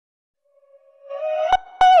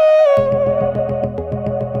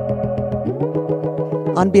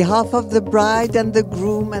On behalf of the bride and the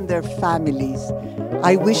groom and their families,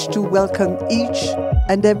 I wish to welcome each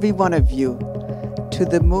and every one of you to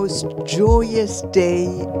the most joyous day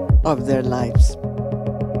of their lives.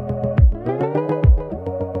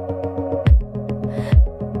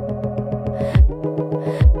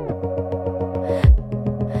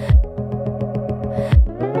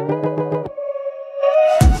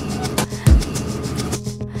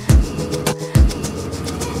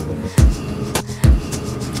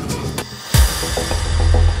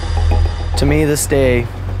 To me, this day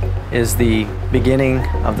is the beginning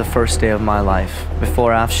of the first day of my life.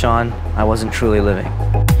 Before Afshan, I wasn't truly living.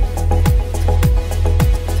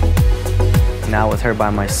 Now with her by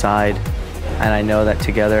my side, and I know that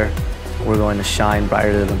together we're going to shine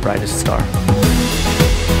brighter than the brightest star.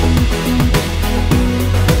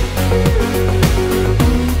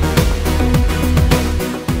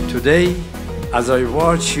 Today, as I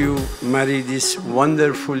watch you marry this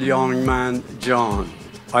wonderful young man, John,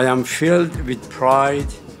 I am filled with pride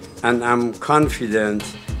and am confident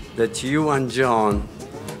that you and John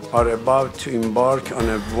are about to embark on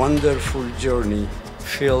a wonderful journey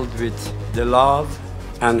filled with the love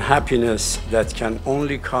and happiness that can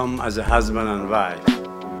only come as a husband and wife.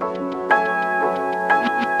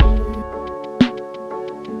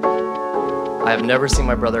 I have never seen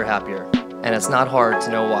my brother happier, and it's not hard to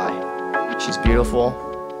know why. She's beautiful,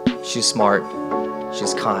 she's smart,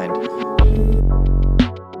 she's kind.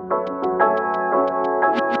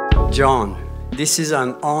 John, this is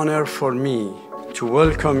an honor for me to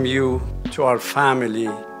welcome you to our family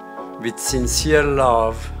with sincere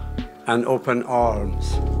love and open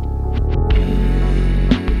arms.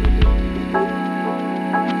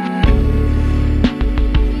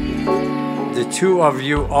 The two of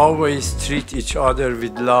you always treat each other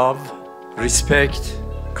with love, respect,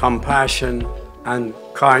 compassion, and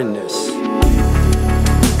kindness.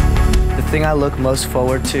 The thing I look most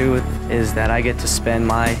forward to is that I get to spend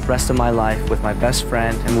my rest of my life with my best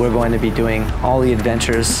friend, and we're going to be doing all the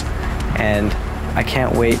adventures, and I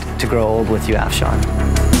can't wait to grow old with you, Afshan.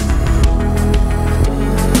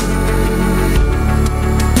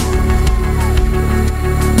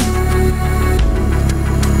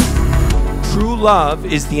 True love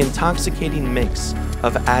is the intoxicating mix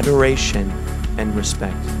of adoration and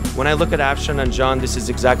respect. When I look at Afshan and John, this is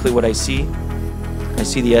exactly what I see. I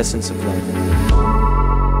see the essence of love.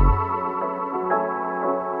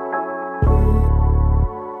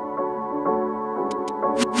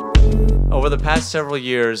 Over the past several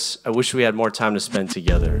years, I wish we had more time to spend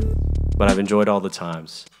together, but I've enjoyed all the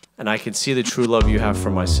times. And I can see the true love you have for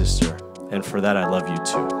my sister, and for that I love you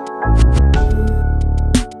too.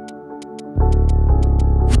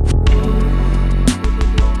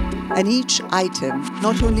 And each item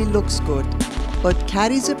not only looks good, but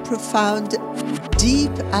carries a profound,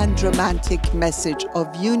 deep and romantic message of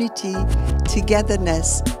unity,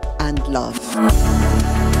 togetherness, and love.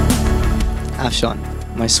 Afshan,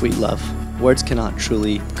 my sweet love, words cannot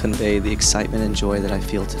truly convey the excitement and joy that I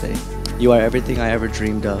feel today. You are everything I ever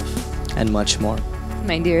dreamed of, and much more.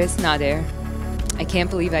 My dearest Nader, I can't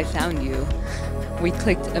believe I found you. We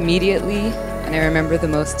clicked immediately, and I remember the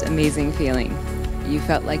most amazing feeling. You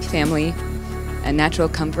felt like family, a natural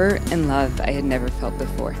comfort and love I had never felt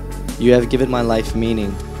before. You have given my life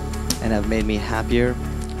meaning and have made me happier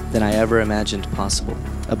than I ever imagined possible.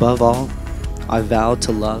 Above all, I vow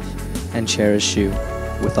to love and cherish you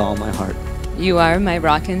with all my heart. You are my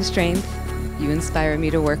rock and strength. You inspire me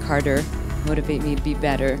to work harder, motivate me to be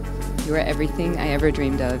better. You are everything I ever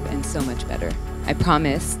dreamed of and so much better. I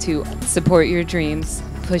promise to support your dreams,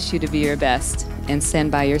 push you to be your best, and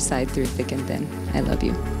stand by your side through thick and thin. I love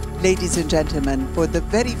you. Ladies and gentlemen, for the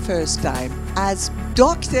very first time, as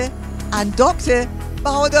Dr. and Dr.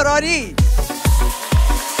 Bahadarani.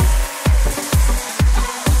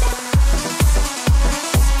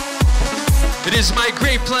 It is my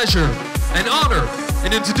great pleasure and honor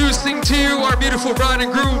in introducing to you our beautiful bride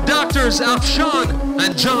and groom, Doctors Afshan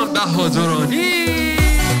and John Bahadarani.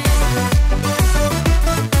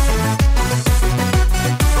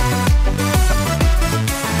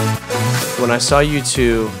 When I saw you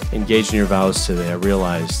two engage in your vows today, I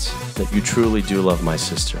realized that you truly do love my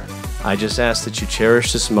sister. I just ask that you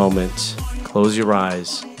cherish this moment, close your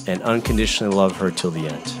eyes, and unconditionally love her till the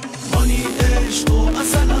end.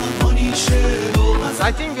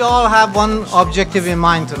 I think we all have one objective in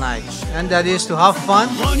mind tonight, and that is to have fun.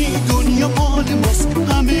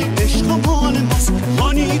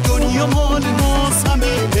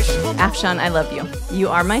 Afshan, I love you. You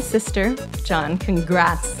are my sister. John,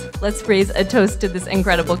 congrats. Let's raise a toast to this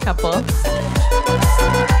incredible couple.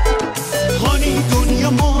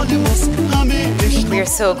 We are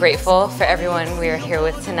so grateful for everyone we are here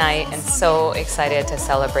with tonight and so excited to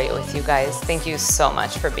celebrate with you guys. Thank you so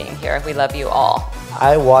much for being here. We love you all.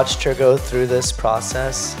 I watched her go through this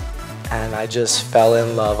process and I just fell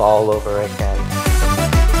in love all over again.